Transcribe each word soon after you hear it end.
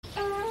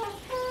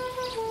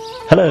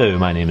Hello,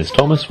 my name is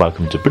Thomas.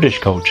 Welcome to British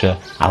Culture,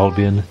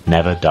 Albion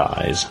Never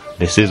Dies.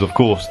 This is, of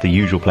course, the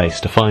usual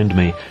place to find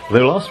me,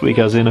 although last week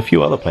I was in a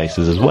few other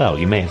places as well.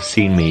 You may have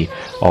seen me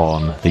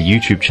on the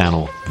YouTube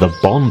channel The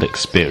Bond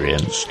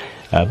Experience,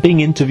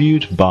 being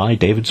interviewed by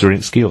David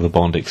Zorinsky of The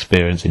Bond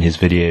Experience in his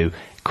video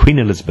Queen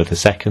Elizabeth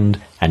II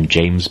and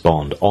James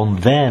Bond on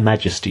Their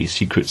Majesty's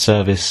Secret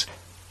Service,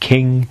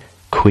 King,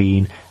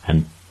 Queen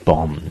and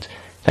Bond.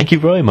 Thank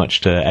you very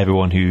much to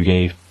everyone who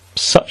gave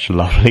such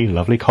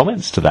lovely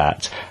comments to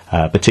that,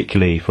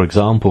 particularly, for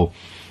example,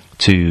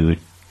 to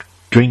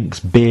Drinks,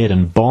 Beard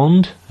and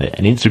Bond,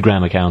 an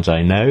Instagram account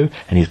I know,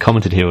 and he's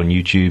commented here on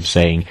YouTube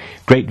saying,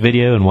 great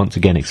video and once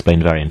again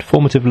explained very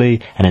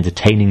informatively and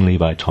entertainingly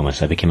by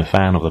Thomas. I became a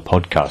fan of the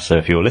podcast, so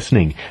if you're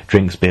listening,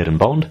 Drinks, Beard and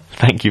Bond,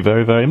 thank you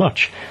very, very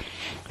much.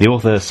 The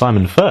author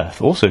Simon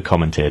Firth also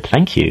commented,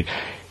 thank you.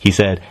 He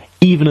said,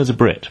 even as a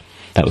Brit,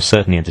 that was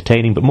certainly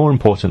entertaining, but more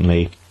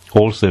importantly,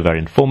 also very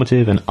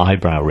informative and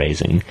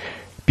eyebrow-raising,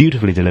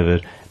 beautifully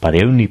delivered by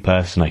the only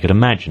person I could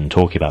imagine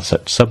talking about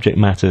such subject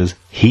matters,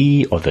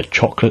 he of the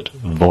chocolate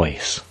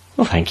voice.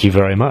 Well, thank you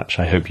very much.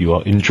 I hope you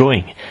are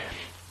enjoying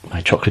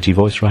my chocolatey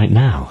voice right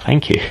now.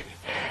 Thank you.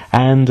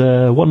 And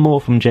one more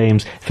from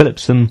James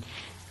Phillipson,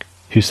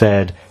 who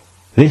said,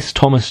 this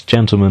Thomas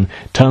gentleman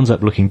turns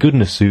up looking good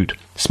in a suit,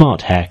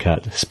 smart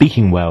haircut,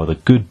 speaking well with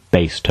a good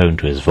bass tone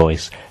to his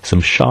voice, some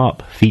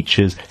sharp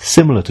features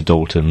similar to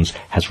Dalton's,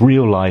 has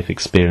real-life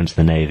experience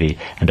in the Navy,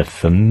 and a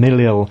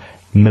familial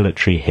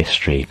military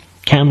history.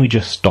 Can we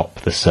just stop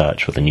the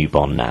search for the new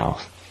Bond now?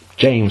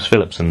 James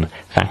Phillipson,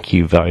 thank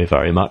you very,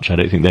 very much. I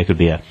don't think there could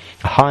be a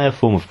higher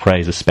form of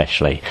praise,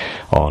 especially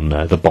on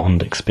the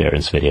Bond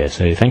Experience video,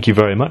 so thank you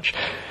very much.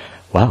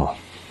 Well,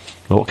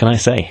 what can I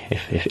say?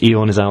 If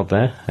Eon is out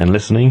there and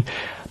listening,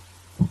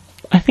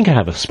 I think I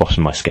have a spot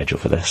in my schedule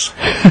for this.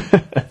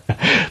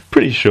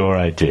 Pretty sure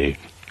I do.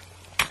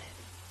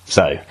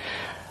 So,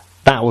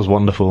 that was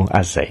wonderful.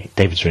 As I say,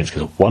 David Zorinsky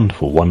is a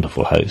wonderful,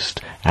 wonderful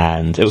host,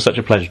 and it was such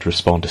a pleasure to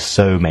respond to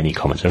so many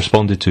comments. I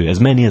responded to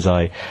as many as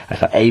I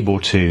felt able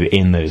to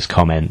in those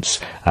comments.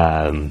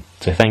 So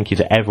thank you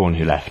to everyone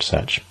who left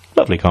such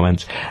lovely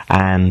comments.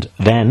 And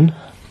then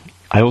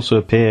I also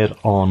appeared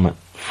on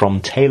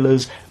From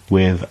Tailors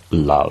with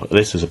Love.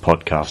 This is a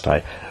podcast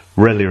I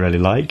really, really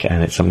like,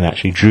 and it's something that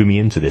actually drew me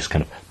into this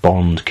kind of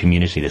Bond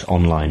community, this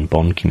online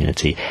Bond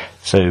community.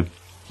 So it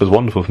was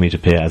wonderful for me to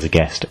appear as a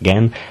guest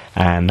again,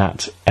 and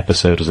that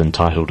episode was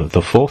entitled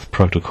The Fourth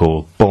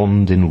Protocol,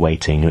 Bond in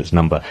Waiting, and it's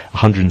number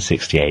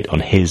 168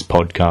 on his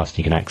podcast.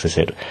 You can access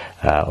it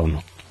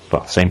on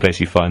the same place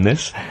you find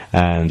this,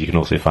 and you can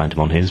also find him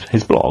on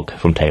his blog,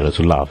 From Tailors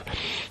with Love.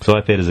 So I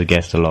appeared as a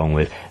guest along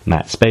with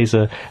Matt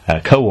Spacer,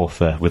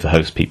 co-author with the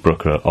host Pete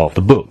Brooker of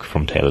the book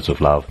From Tailors with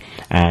Love,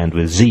 and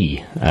with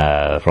Z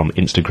from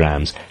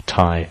Instagram's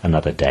Tie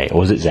Another Day,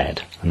 or was it Z?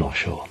 I'm not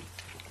sure.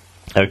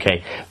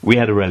 Okay, we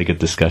had a really good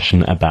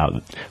discussion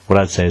about what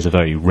I'd say is a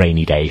very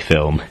rainy day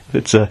film. If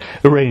it's a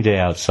rainy day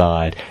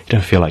outside, you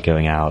don't feel like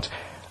going out,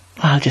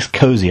 I'll just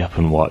cozy up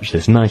and watch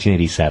this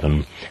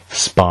 1987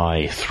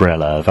 spy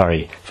thriller,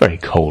 very, very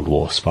Cold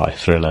War spy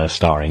thriller,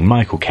 starring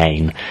Michael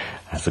Caine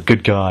as the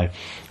good guy,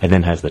 and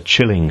then has the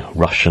chilling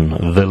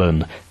Russian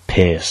villain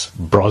Pierce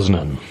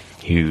Brosnan,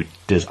 who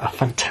does a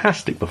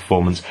fantastic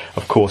performance.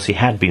 Of course, he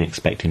had been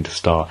expecting to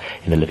star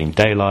in The Living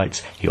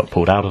Daylights. He got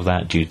pulled out of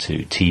that due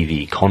to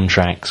TV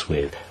contracts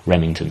with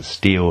Remington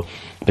Steele,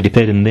 but he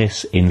appeared in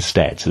this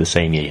instead. So the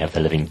same year you have The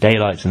Living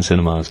Daylights in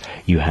cinemas,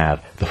 you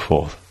have The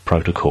Fourth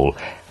Protocol.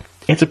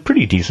 It's a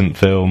pretty decent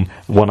film,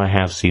 one I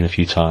have seen a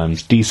few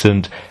times,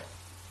 decent,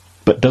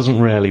 but doesn't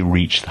really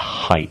reach the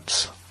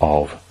heights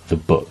of the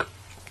book.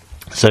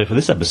 So for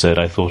this episode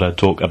I thought I'd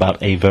talk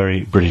about a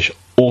very British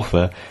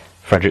author,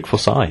 Frederick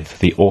Forsyth,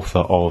 the author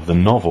of the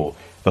novel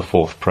The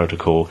Fourth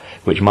Protocol,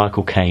 which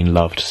Michael Caine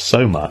loved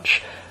so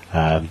much,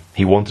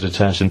 he wanted to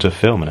turn it into a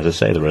film, and as I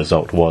say, the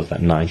result was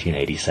that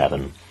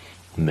 1987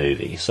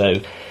 movie. So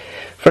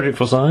Frederick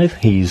Forsyth,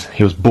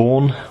 he was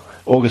born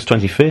August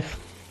 25th,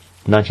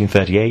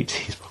 1938,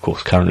 he's of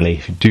course currently,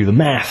 if you do the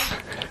maths,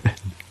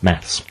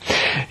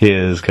 he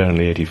is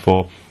currently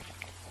 84,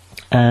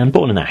 and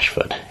born in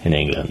Ashford, in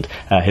England.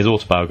 His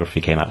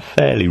autobiography came out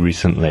fairly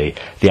recently,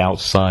 The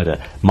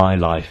Outsider, My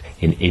Life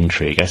in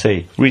Intrigue. I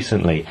say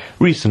recently,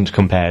 recent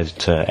compared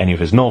to any of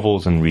his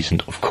novels, and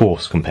recent, of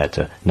course, compared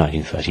to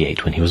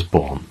 1938 when he was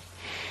born.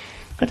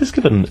 I just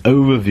give an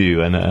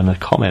overview and a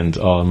comment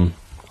on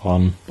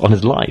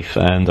his life,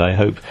 and I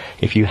hope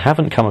if you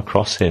haven't come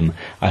across him,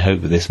 I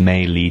hope that this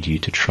may lead you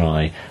to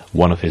try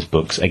one of his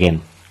books.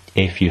 Again,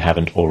 if you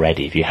haven't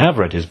already. If you have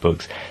read his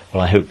books,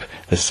 well, I hope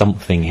there's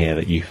something here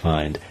that you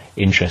find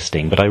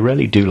interesting, but I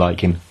really do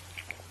like him.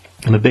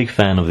 I'm a big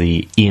fan of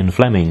the Ian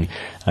Fleming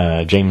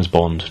James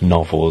Bond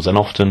novels, and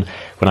often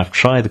when I've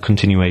tried the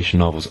continuation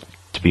novels,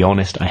 to be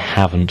honest, I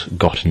haven't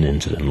gotten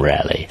into them,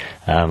 really.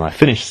 I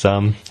finished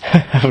some, I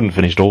haven't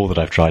finished all that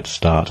I've tried to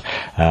start.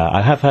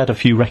 I have had a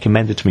few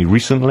recommended to me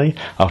recently,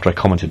 after I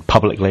commented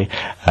publicly,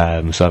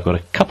 so I've got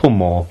a couple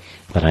more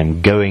that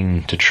I'm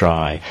going to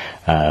try.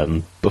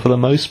 but for the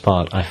most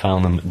part I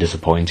found them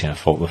disappointing. I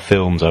thought the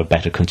films are a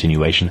better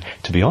continuation.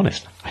 To be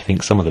honest, I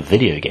think some of the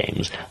video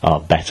games are a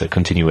better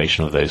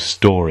continuation of those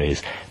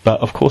stories.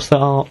 But of course there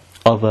are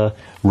other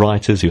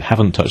writers who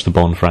haven't touched the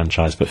Bond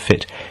franchise but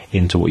fit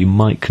into what you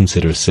might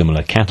consider a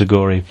similar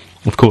category.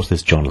 Of course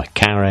there's John le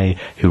Carré,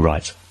 who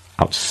writes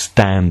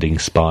outstanding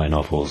spy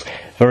novels,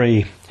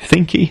 very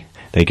thinky.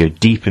 They go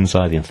deep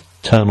inside the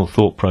internal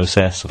thought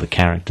process of the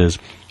characters.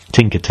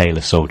 Tinker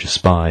Tailor Soldier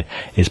Spy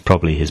is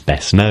probably his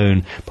best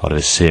known, part of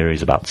his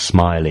series about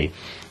Smiley.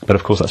 But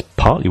of course that's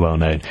partly well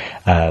known,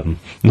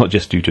 not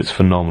just due to its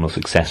phenomenal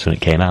success when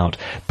it came out,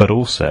 but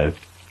also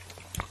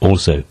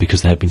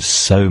because there have been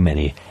so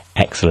many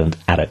excellent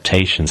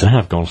adaptations, and I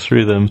have gone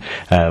through them,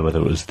 whether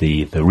it was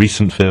the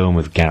recent film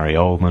with Gary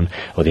Oldman,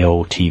 or the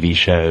old TV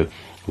show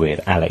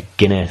with Alec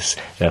Guinness.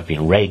 There have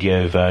been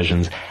radio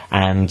versions,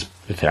 and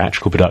with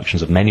theatrical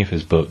productions of many of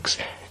his books.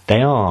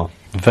 They are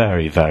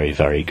very, very,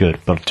 very good.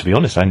 But to be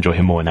honest, I enjoy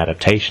him more in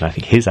adaptation. I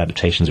think his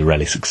adaptations are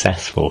really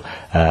successful.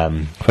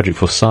 Frederick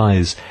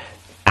Forsyth's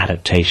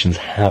adaptations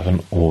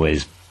haven't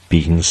always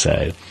been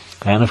so.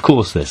 And of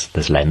course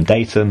there's Len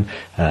Deighton,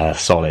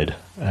 solid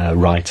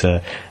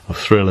writer of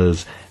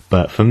thrillers.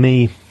 But for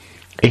me,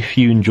 if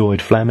you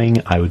enjoyed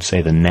Fleming, I would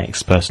say the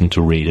next person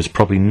to read is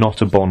probably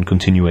not a Bond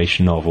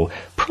continuation novel,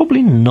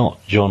 probably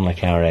not John le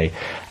Carré,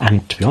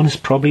 and to be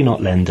honest, probably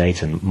not Len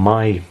Deighton.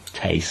 My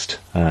taste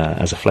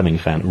as a Fleming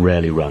fan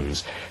rarely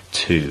runs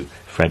to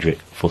Frederick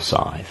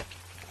Forsyth.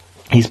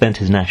 He spent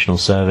his national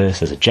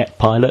service as a jet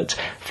pilot,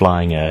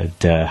 flying a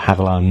de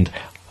Havilland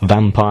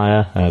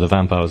Vampire. The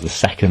Vampire was the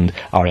second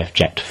RAF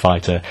jet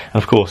fighter,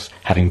 and of course,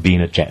 having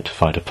been a jet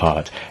fighter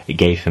pilot, it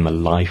gave him a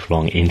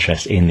lifelong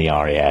interest in the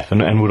RAF,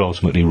 and would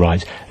ultimately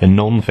write a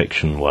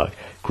non-fiction work,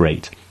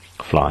 Great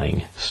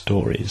Flying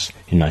Stories,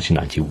 in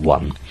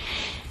 1991.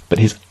 But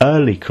his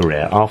early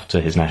career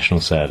after his national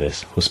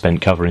service was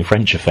spent covering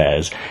French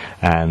affairs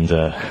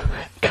and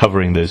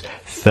covering those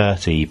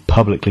 30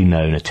 publicly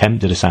known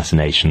attempted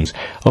assassinations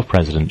of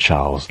President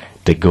Charles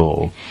de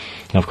Gaulle.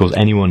 Now, of course,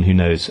 anyone who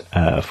knows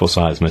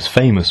Forsyth's most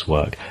famous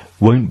work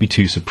won't be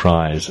too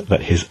surprised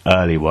that his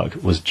early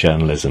work was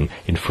journalism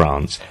in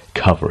France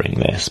covering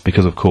this,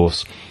 because, of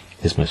course,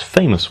 his most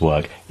famous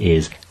work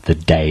is The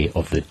Day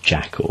of the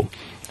Jackal.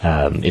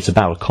 It's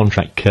about a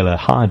contract killer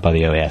hired by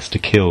the OAS to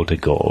kill de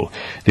Gaulle.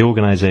 The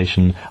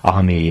organisation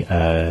Armée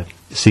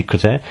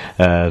Secrète,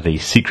 the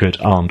secret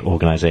armed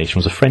organisation,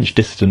 was a French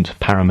dissident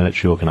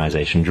paramilitary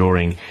organisation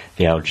during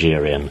the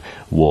Algerian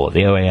War.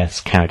 The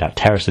OAS carried out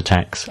terrorist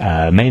attacks,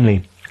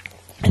 mainly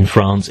in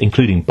France,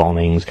 including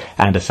bombings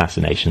and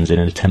assassinations in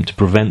an attempt to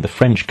prevent the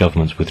French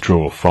government's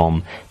withdrawal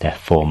from their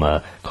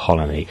former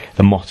colony.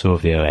 The motto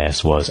of the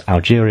OAS was,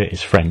 Algeria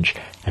is French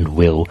and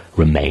will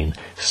remain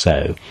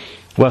so.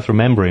 Worth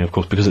remembering, of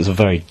course, because it's a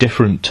very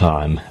different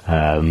time.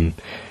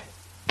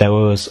 There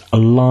was a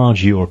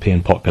large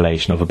European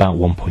population of about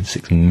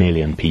 1.6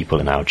 million people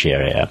in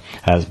Algeria,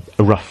 as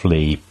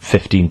roughly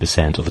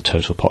 15% of the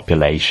total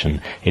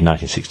population in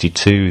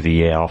 1962, the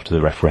year after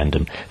the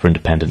referendum for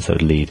independence that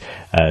would lead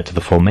to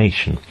the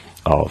formation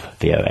of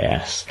the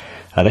OAS.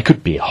 There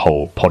could be a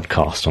whole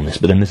podcast on this,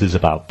 but then this is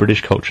about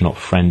British culture, not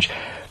French.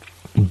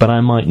 But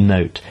I might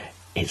note,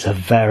 it's a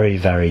very,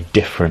 very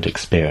different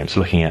experience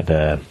looking at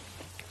the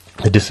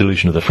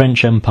dissolution of the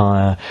French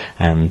Empire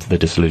and the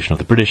dissolution of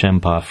the British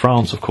Empire.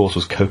 France, of course,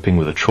 was coping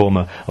with the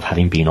trauma of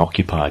having been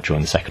occupied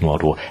during the Second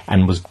World War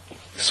and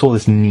saw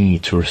this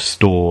need to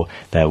restore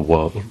their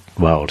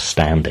world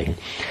standing.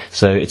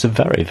 So it's a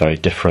very, very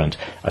different,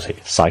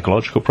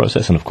 psychological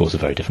process, and of course a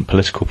very different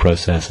political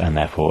process, and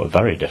therefore a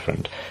very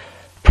different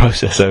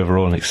process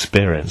overall and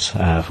experience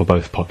for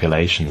both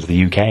populations.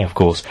 The UK, of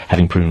course,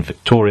 having proven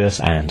victorious,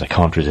 and I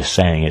can't resist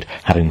saying it,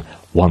 having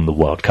won the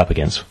World Cup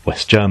against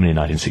West Germany in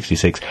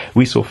 1966,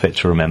 we saw fit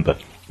to remember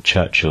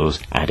Churchill's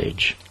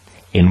adage: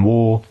 in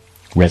war,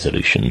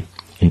 resolution;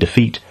 in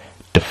defeat,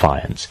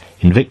 defiance;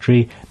 in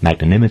victory,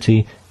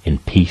 magnanimity; in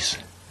peace,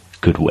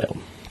 goodwill.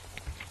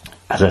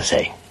 As I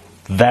say,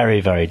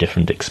 very, very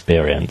different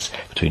experience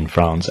between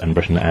France and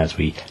Britain as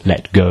we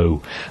let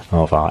go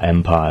of our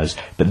empires,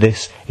 but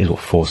this is what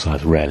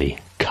Forsyth rarely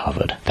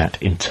covered,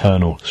 that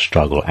internal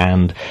struggle,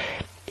 and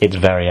it's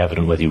very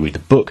evident whether you read the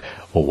book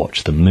or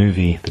watch the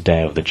movie, The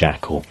Day of the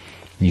Jackal.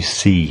 You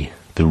see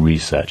the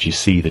research, you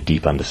see the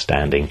deep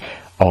understanding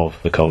of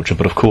the culture.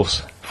 But of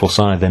course,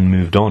 Forsyth then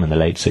moved on in the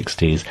late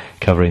 60s,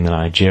 covering the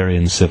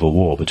Nigerian civil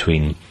war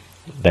between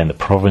then the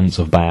province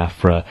of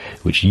Biafra,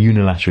 which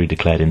unilaterally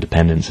declared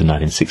independence in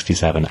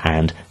 1967,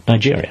 and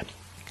Nigeria.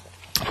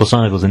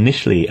 Forsyth was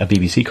initially a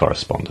BBC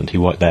correspondent. He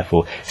worked there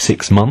for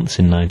 6 months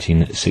in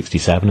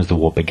 1967 as the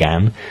war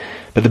began,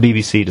 but the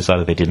BBC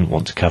decided they didn't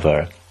want to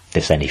cover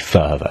this any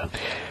further.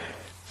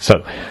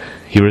 So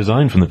he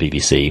resigned from the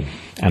BBC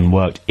and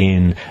worked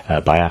in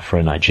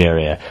Biafra,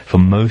 Nigeria, for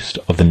most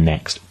of the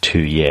next 2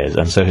 years.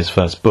 And so his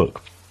first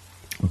book,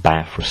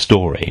 Biafra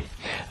Story,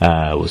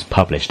 was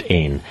published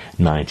in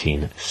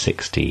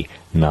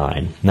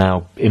 1969.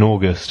 Now, in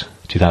August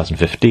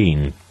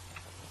 2015,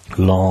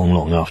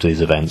 Long after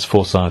these events,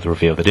 Forsyth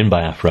revealed that in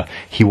Biafra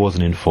he was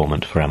an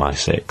informant for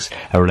MI6,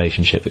 a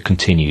relationship that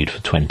continued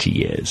for 20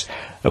 years.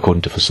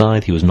 According to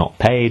Forsyth, he was not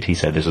paid. He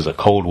said this was a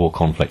Cold War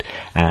conflict,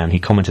 and he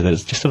commented that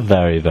it's just a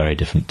very, very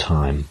different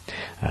time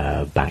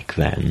back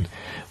then.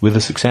 With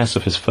the success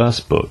of his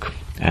first book,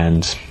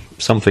 and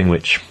something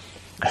which,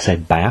 I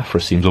said,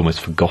 Biafra seems almost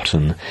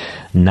forgotten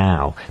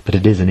now, but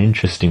it is an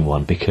interesting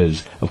one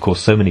because, of course,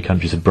 so many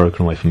countries have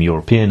broken away from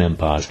European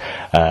empires,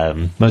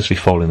 mostly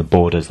following the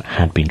borders that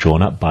had been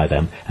drawn up by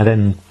them, and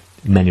then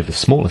many of the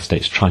smaller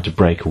states tried to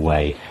break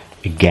away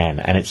again,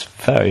 and it's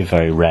very,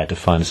 very rare to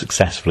find a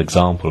successful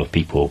example of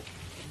people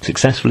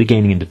successfully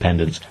gaining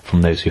independence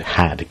from those who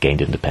had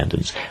gained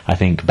independence. I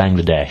think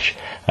Bangladesh,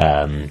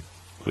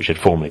 which had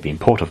formerly been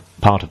part of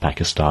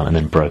Pakistan and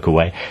then broke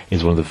away,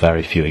 is one of the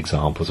very few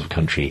examples of a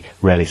country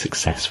really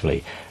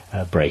successfully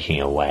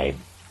breaking away.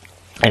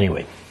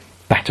 Anyway,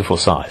 back to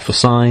Forsyth.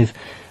 Forsyth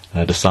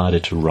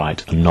decided to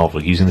write a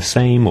novel using the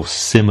same or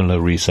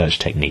similar research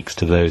techniques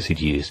to those he'd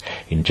used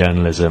in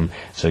journalism.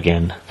 So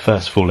again,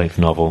 first full-length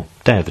novel,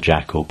 Day of the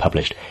Jackal,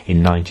 published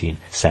in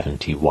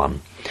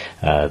 1971.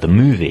 The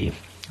movie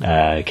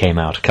came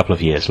out a couple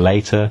of years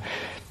later,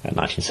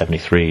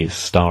 1973,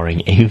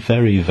 starring a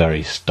very,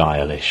 very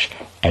stylish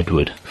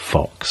Edward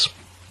Fox.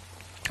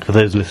 For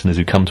those listeners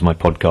who come to my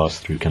podcast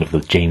through kind of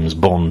the James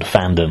Bond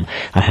fandom,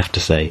 I have to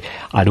say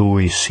I'd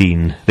always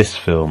seen this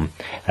film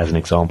as an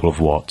example of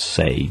what,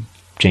 say,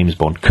 James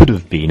Bond could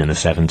have been in the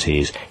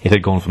 70s if it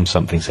had gone from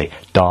something, say,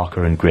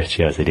 darker and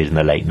grittier as it did in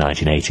the late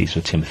 1980s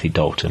with Timothy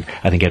Dalton.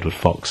 I think Edward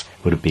Fox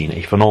would have been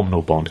a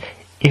phenomenal Bond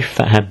if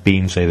that had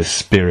been, say, the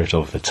spirit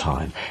of the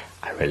time.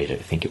 I really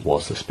don't think it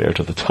was the spirit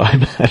of the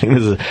time. I think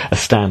this is a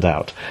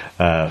standout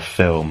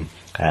film,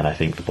 and I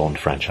think the Bond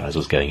franchise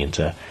was going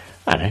into,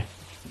 I don't know,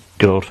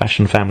 good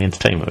old-fashioned family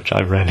entertainment, which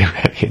I really,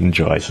 really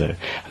enjoy. So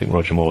I think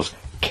Roger Moore's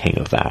king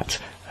of that.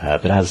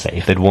 But as I say,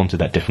 if they'd wanted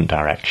that different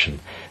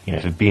direction, if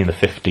it'd been in the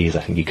 50s,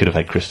 I think you could have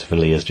had Christopher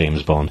Lee as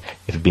James Bond.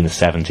 If it'd been the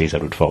 70s,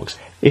 Edward Fox.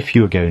 If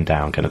you were going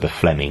down kind of the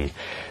Fleming,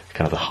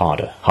 kind of the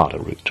harder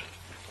route,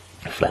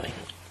 Fleming.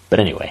 But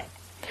anyway,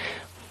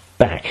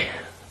 back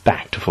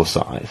to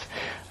Forsyth.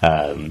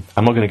 I'm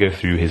not going to go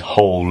through his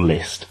whole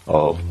list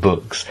of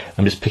books.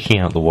 I'm just picking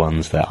out the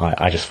ones that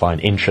I just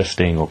find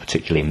interesting or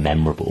particularly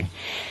memorable.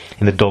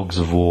 In The Dogs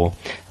of War,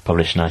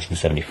 published in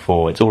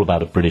 1974, it's all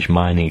about a British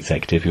mining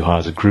executive who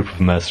hires a group of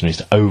mercenaries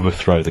to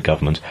overthrow the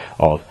government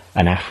of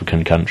an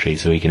African country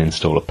so he can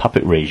install a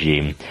puppet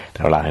regime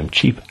that will allow him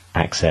cheap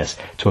access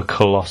to a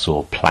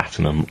colossal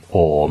platinum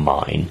ore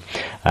mine.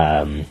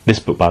 This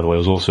book, by the way,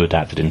 was also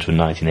adapted into a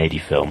 1980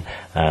 film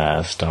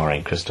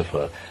starring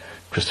Christopher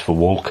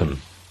Walken.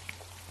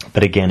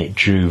 But again, it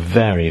drew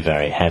very,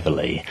 very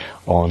heavily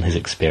on his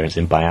experience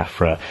in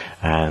Biafra,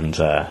 and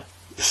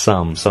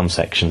some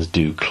sections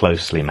do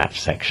closely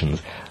match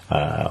sections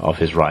of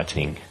his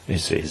writing,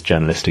 his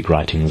journalistic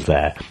writings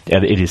there.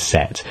 It is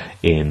set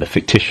in the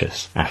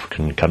fictitious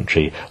African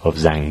country of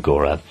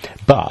Zangora,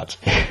 but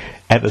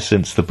ever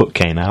since the book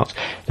came out,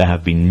 there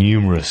have been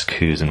numerous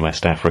coups in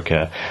West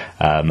Africa,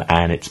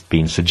 and it's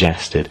been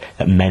suggested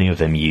that many of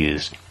them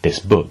used this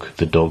book,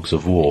 The Dogs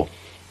of War,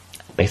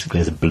 basically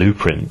as a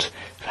blueprint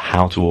for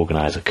how to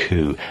organise a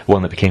coup.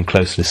 One that became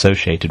closely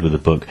associated with the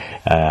book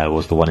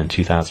was the one in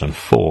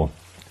 2004,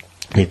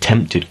 the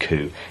attempted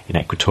coup in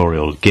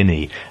Equatorial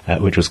Guinea,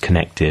 which was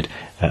connected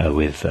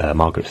with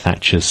Margaret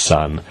Thatcher's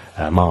son,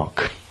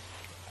 Mark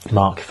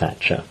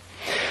Thatcher.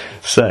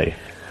 So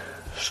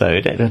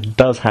it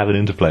does have an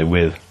interplay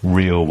with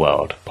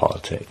real-world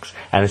politics,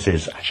 and this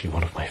is actually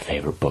one of my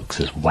favourite books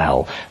as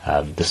well.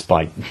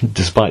 Despite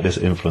this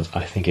influence,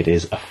 I think it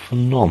is a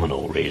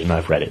phenomenal read, and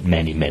I've read it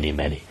many, many,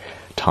 many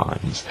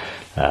times.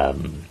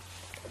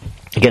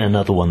 Again,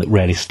 another one that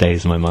rarely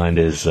stays in my mind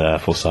is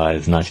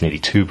Forsyth's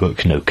 1982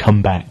 book, No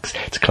Comebacks.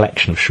 It's a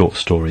collection of short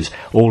stories,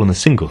 all on a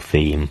single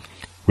theme,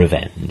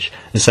 revenge.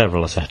 And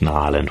several are set in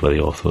Ireland, where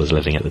the author was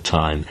living at the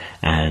time,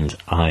 and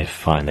I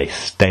find they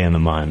stay in the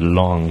mind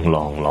long,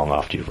 long, long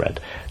after you've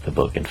read the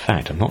book. In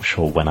fact, I'm not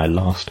sure when I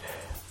last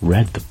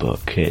read the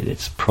book.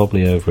 It's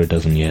probably over a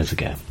dozen years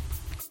ago.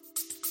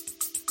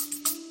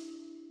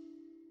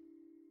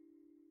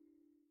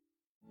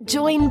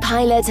 Join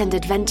pilot and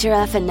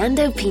adventurer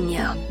Fernando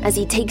Pino as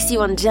he takes you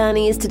on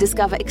journeys to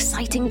discover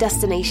exciting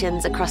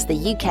destinations across the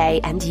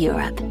UK and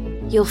Europe.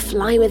 You'll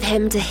fly with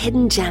him to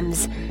hidden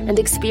gems and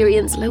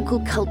experience local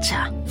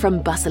culture,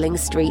 from bustling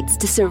streets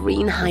to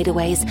serene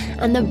hideaways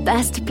and the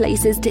best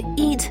places to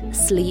eat,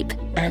 sleep,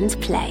 and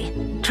play.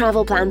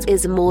 Travel Plans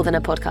is more than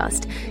a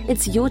podcast.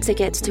 It's your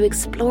ticket to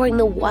exploring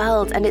the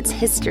world and its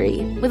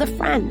history with a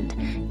friend.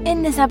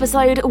 In this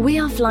episode, we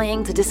are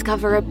flying to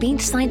discover a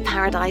beachside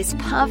paradise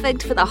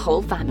perfect for the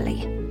whole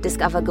family.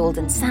 Discover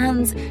golden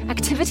sands,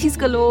 activities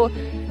galore,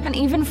 and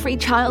even free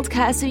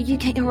childcare so you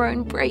get your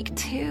own break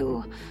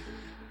too.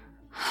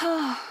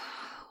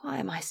 Why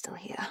am I still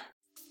here?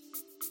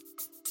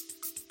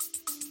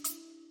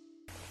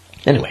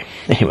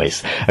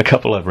 Anyways, a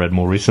couple I've read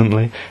more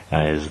recently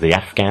is The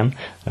Afghan,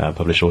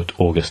 published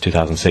August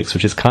 2006,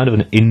 which is kind of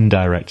an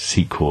indirect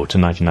sequel to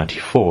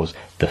 1994's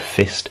The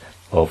Fist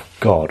of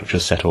God, which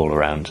was set all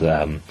around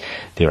the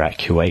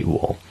Iraq-Kuwait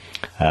war.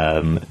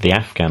 The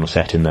Afghan was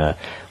set in the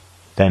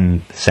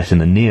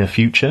near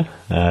future,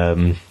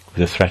 with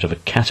the threat of a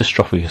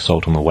catastrophic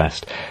assault on the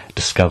West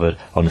discovered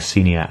on a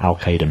senior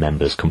Al-Qaeda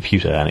member's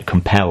computer, and it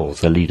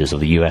compels the leaders of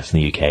the US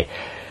and the UK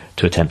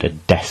to attempt a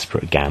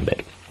desperate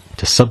gambit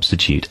to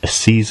substitute a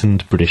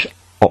seasoned British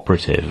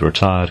operative,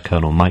 retired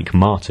Colonel Mike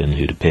Martin,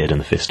 who'd appeared in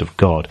The Fist of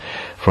God,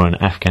 for an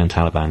Afghan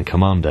Taliban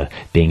commander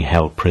being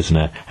held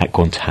prisoner at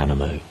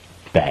Guantanamo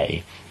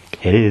Bay.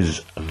 It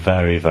is a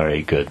very,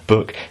 very good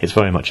book. It's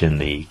very much in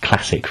the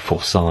classic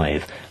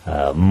Forsyth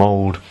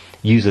mould,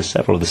 uses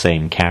several of the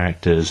same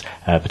characters,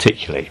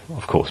 particularly,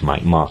 of course,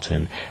 Mike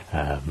Martin,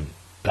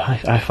 but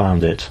I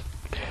found it,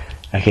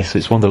 I guess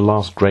it's one of the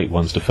last great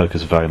ones to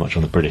focus very much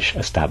on the British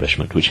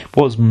establishment, which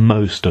was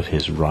most of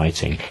his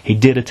writing. He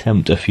did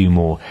attempt a few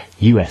more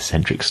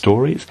US-centric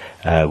stories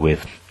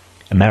with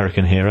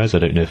American heroes. I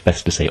don't know if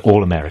best to say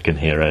all American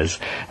heroes.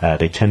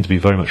 They tend to be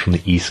very much from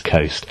the East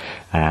Coast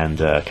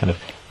and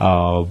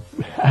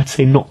I'd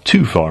say not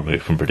too far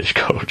removed from British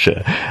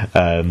culture.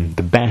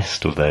 The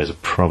best of those are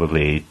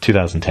probably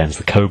 2010's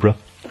The Cobra,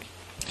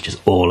 which is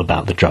all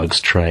about the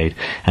drugs trade,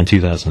 and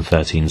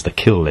 2013's The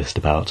Kill List,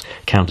 about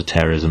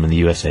counter-terrorism in the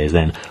USA's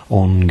then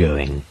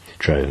ongoing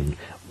drone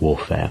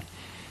warfare.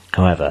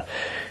 However,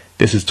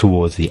 this is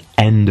towards the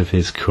end of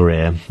his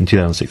career. In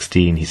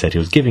 2016, he said he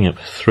was giving up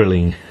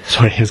writing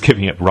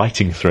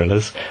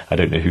thrillers. I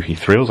don't know who he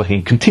thrills. I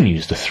think he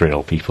continues to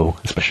thrill people,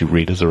 especially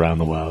readers around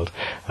the world.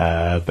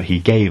 But he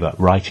gave up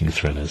writing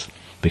thrillers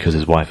because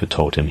his wife had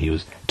told him he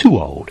was too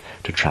old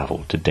to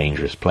travel to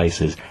dangerous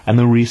places, and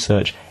the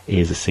research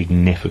is a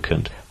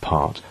significant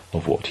part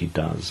of what he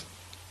does.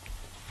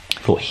 I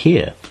thought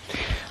here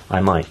I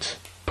might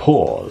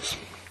pause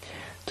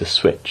to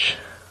switch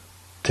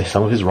to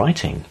some of his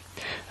writing.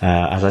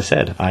 As I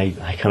said, I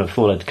kind of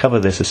thought I'd cover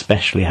this,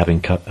 especially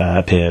having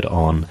appeared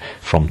on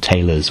From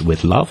Tailors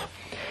with Love,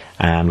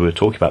 and we were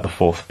talking about the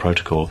Fourth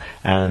Protocol,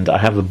 and I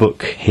have the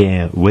book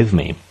here with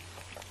me.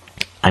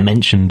 I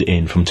mentioned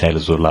in From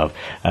Tailors with Love,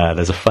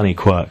 there's a funny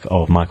quirk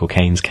of Michael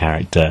Caine's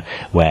character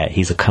where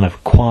he's a kind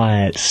of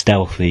quiet,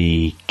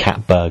 stealthy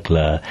cat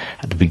burglar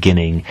at the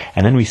beginning,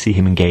 and then we see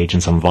him engage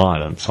in some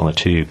violence on the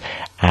tube,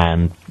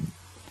 and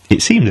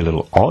it seemed a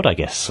little odd. I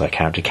guess a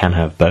character can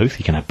have both.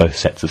 He can have both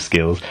sets of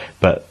skills,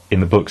 but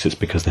in the books it's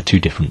because they're two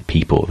different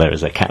people. There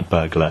is a cat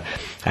burglar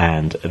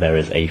and there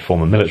is a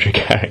former military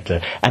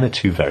character, and they're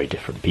two very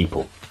different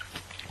people.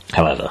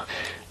 However,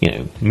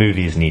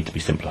 movies need to be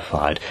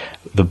simplified.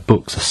 The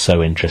books are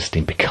so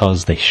interesting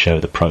because they show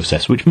the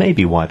process, which may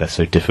be why they're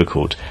so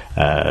difficult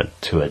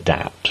to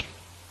adapt.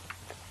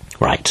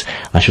 Right,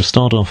 I shall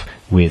start off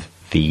with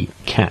the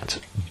cat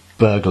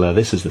burglar.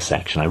 This is the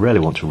section I really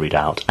want to read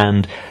out,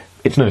 and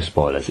it's no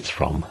spoilers, it's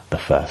from the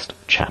first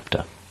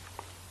chapter.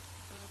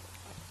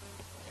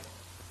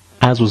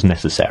 As was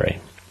necessary,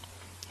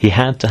 he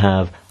had to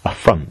have a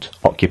front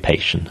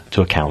occupation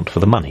to account for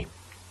the money.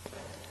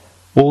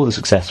 All the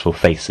successful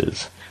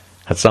faces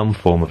had some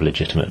form of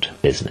legitimate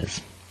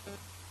business.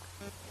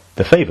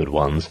 The favoured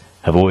ones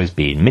have always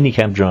been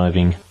minicab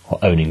driving, or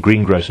owning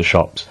greengrocer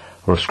shops,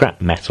 or a scrap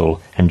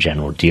metal and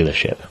general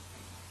dealership.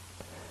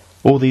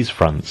 All these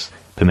fronts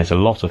permit a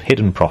lot of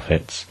hidden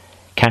profits,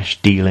 cash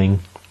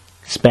dealing,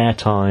 spare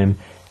time,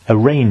 a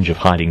range of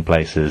hiding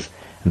places,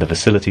 and the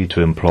facility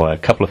to employ a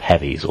couple of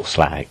heavies or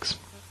slags.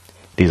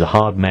 These are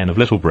hard men of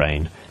little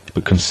brain,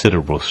 but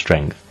considerable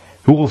strength,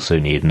 who also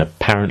need an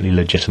apparently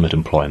legitimate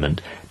employment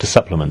to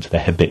supplement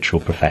their habitual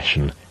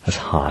profession as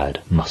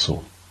hired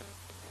muscle.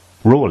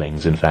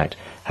 Rawlings, in fact,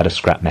 had a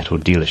scrap metal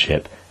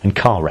dealership and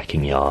car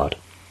wrecking yard.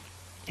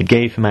 It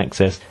gave him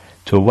access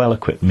to a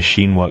well-equipped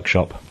machine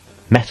workshop,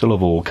 metal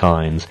of all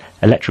kinds,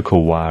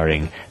 electrical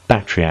wiring,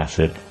 battery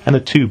acid, and the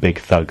two big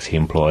thugs he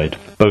employed,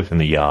 both in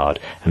the yard,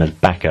 and as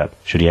backup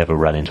should he ever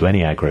run into any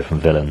aggro from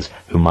villains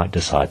who might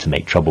decide to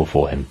make trouble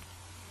for him.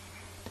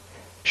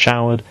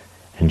 Showered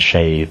and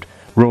shaved,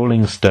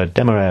 Rawlings stirred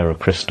Demerara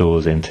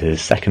crystals into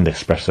his second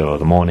espresso of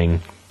the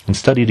morning, and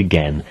studied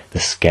again the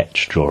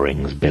sketch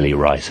drawings Billy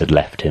Rice had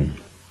left him.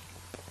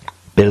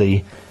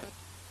 Billy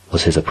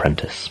was his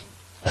apprentice,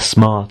 a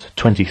smart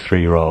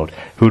 23-year-old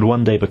who would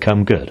one day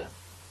become good,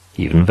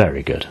 even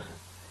very good.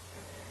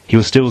 He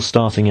was still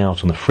starting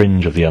out on the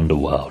fringe of the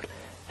underworld,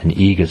 and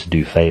eager to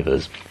do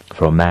favours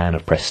for a man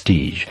of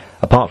prestige,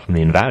 apart from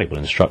the invaluable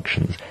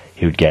instructions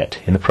he would get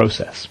in the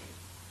process.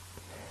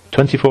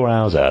 24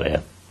 hours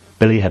earlier,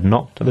 Billy had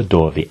knocked at the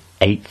door of the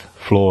 8th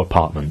floor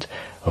apartment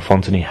of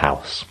Fontenay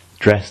House,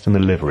 dressed in the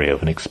livery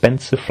of an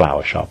expensive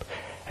flower shop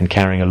and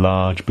carrying a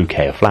large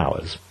bouquet of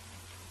flowers.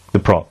 The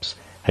props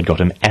had got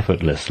him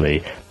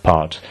effortlessly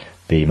past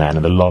the man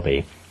in the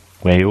lobby,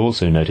 where he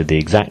also noted the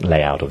exact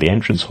layout of the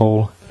entrance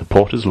hall, the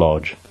porter's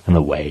lodge, and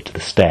the way to the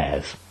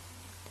stairs.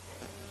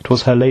 It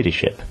was her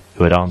ladyship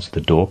who had answered the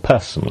door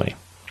personally,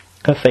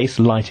 her face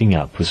lighting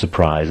up with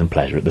surprise and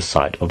pleasure at the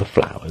sight of the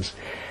flowers.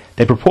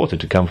 They purported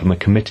to come from the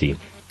committee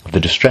of the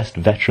Distressed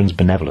Veterans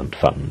Benevolent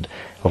Fund,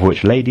 of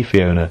which Lady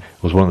Fiona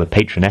was one of the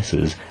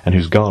patronesses, and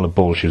whose gala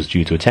ball she was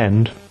due to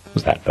attend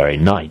was that very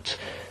night.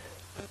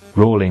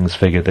 Rawlings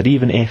figured that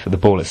even if at the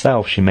ball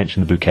itself she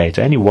mentioned the bouquet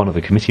to any one of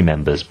the committee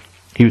members,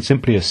 he would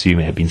simply assume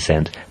it had been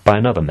sent by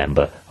another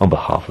member on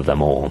behalf of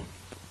them all.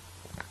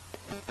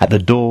 At the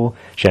door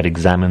she had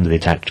examined the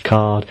attached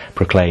card,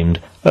 proclaimed,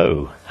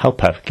 "Oh, how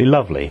perfectly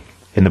lovely,"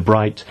 in the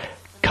bright,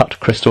 cut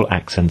crystal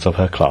accents of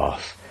her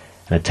class,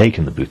 and had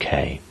taken the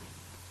bouquet.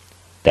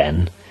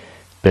 Then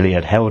Billy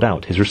had held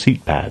out his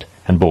receipt pad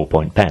and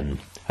ballpoint pen.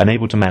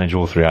 Unable to manage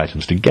all three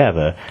items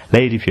together,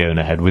 Lady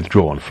Fiona had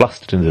withdrawn,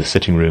 flustered into the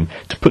sitting room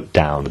to put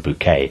down the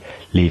bouquet,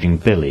 leaving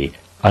Billy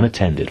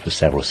unattended for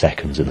several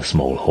seconds in the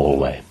small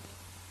hallway.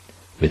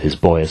 With his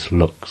boyish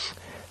looks,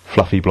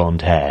 fluffy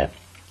blonde hair,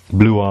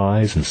 blue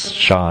eyes and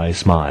shy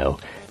smile,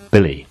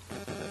 Billy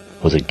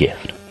was a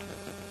gift.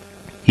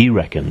 He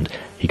reckoned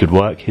he could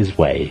work his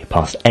way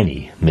past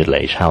any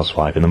middle-aged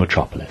housewife in the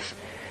metropolis,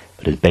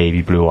 but his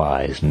baby blue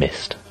eyes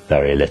missed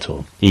very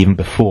little. Even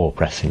before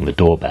pressing the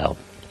doorbell,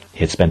 he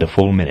had spent a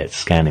full minute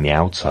scanning the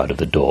outside of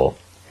the door,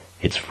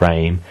 its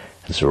frame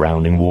and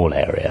surrounding wall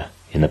area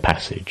in the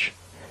passage.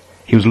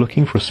 He was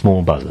looking for a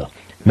small buzzer,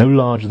 no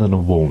larger than a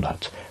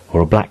walnut,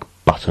 or a black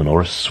button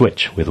or a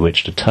switch with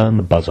which to turn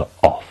the buzzer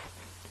off.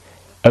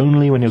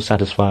 Only when he was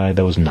satisfied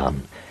there was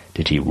none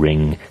did he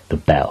ring the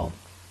bell.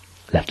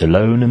 Left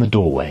alone in the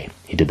doorway,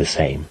 he did the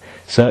same,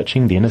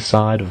 searching the inner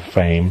side of the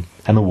frame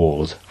and the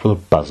walls for the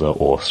buzzer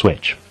or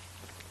switch.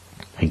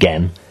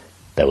 Again,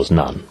 there was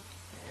none.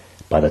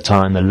 By the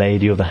time the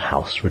lady of the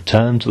house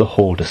returned to the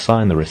hall to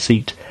sign the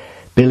receipt,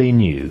 Billy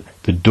knew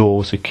the door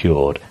was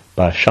secured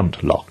by a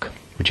shunt lock,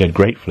 which he had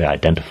gratefully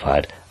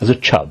identified as a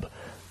Chubb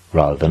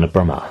rather than a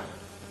Brahma,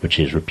 which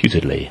is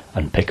reputedly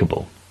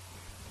unpickable.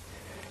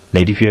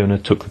 Lady Fiona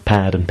took the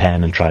pad and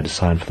pen and tried to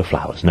sign for the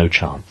flowers. No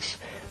chance.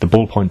 The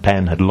ballpoint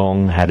pen had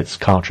long had its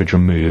cartridge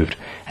removed,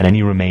 and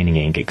any remaining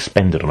ink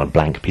expended on a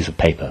blank piece of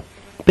paper.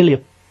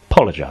 Billy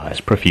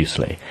apologised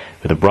profusely.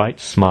 With a bright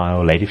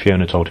smile, Lady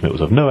Fiona told him it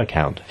was of no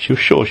account. She was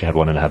sure she had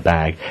one in her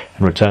bag,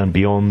 and returned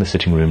beyond the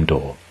sitting-room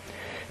door.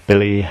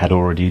 Billy had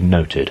already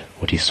noted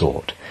what he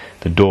sought.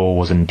 The door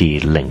was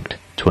indeed linked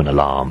to an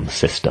alarm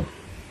system.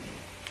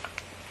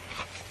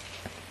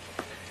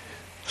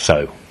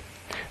 So,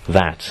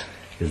 that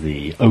is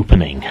the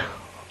opening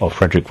of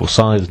Frederick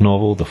Forsyth's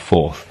novel, The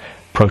Fourth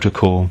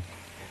Protocol.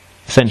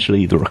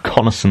 Essentially the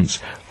reconnaissance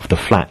of the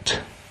flat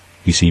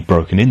you see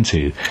broken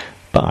into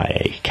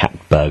by a cat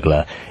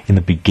burglar in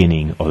the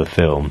beginning of the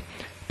film,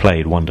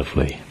 played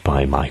wonderfully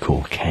by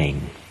Michael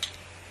Caine.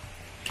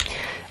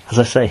 As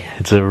I say,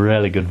 it's a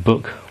really good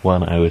book,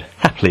 one I would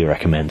happily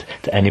recommend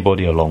to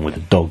anybody, along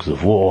with Dogs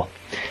of War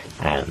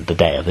and The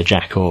Day of the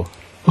Jackal,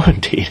 or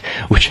indeed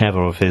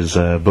whichever of his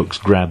books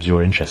grabs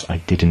your interest. I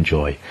did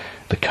enjoy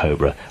The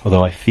Cobra,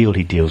 although I feel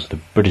he deals with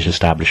the British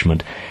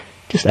establishment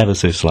just ever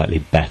so slightly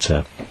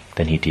better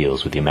than he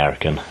deals with the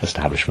American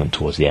establishment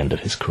towards the end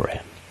of his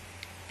career.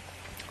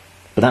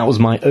 But that was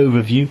my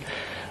overview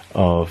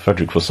of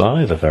Frederick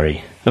Forsyth, a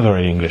very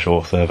English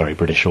author, a very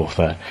British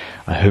author.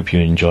 I hope you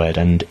enjoy it,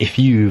 and if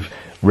you've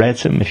read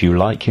him, if you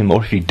like him,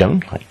 or if you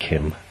don't like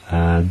him,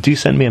 do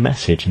send me a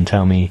message and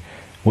tell me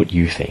what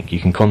you think. You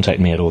can contact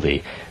me at all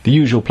the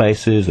usual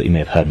places that you may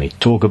have heard me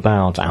talk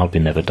about,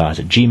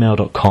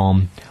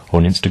 albionneverdies@gmail.com, or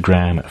on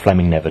Instagram at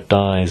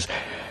FlemingNeverDies,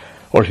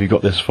 or if you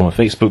got this from a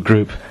Facebook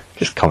group,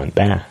 just comment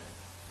there.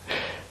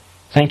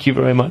 Thank you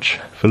very much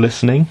for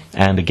listening,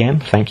 and again,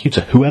 thank you to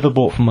whoever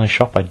bought from my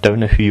shop. I don't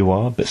know who you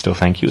are, but still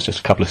thank you. It's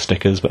just a couple of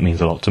stickers, but means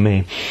a lot to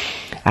me.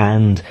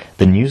 And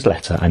the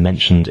newsletter I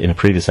mentioned in a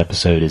previous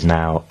episode is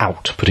now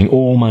out, putting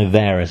all my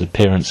various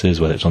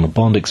appearances, whether it's on the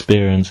Bond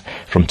Experience,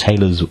 from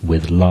Tailors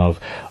with Love,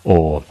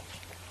 or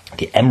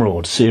the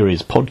Emerald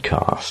Series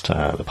podcast,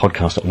 the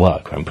podcast at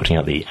work where I'm putting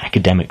out the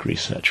academic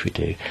research we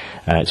do.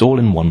 It's all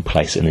in one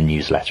place in the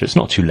newsletter. It's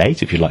not too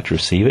late. If you'd like to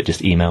receive it,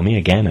 just email me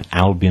again at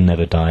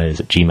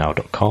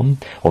albionneverdies@gmail.com,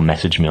 or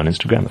message me on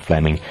Instagram at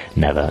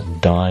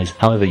FlemingNeverDies.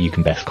 However you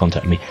can best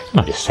contact me, and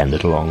I'll just send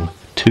it along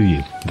to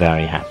you.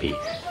 Very happy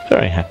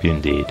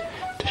indeed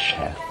to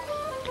share.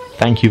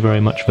 Thank you very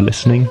much for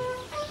listening.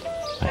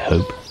 I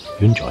hope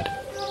you enjoyed it.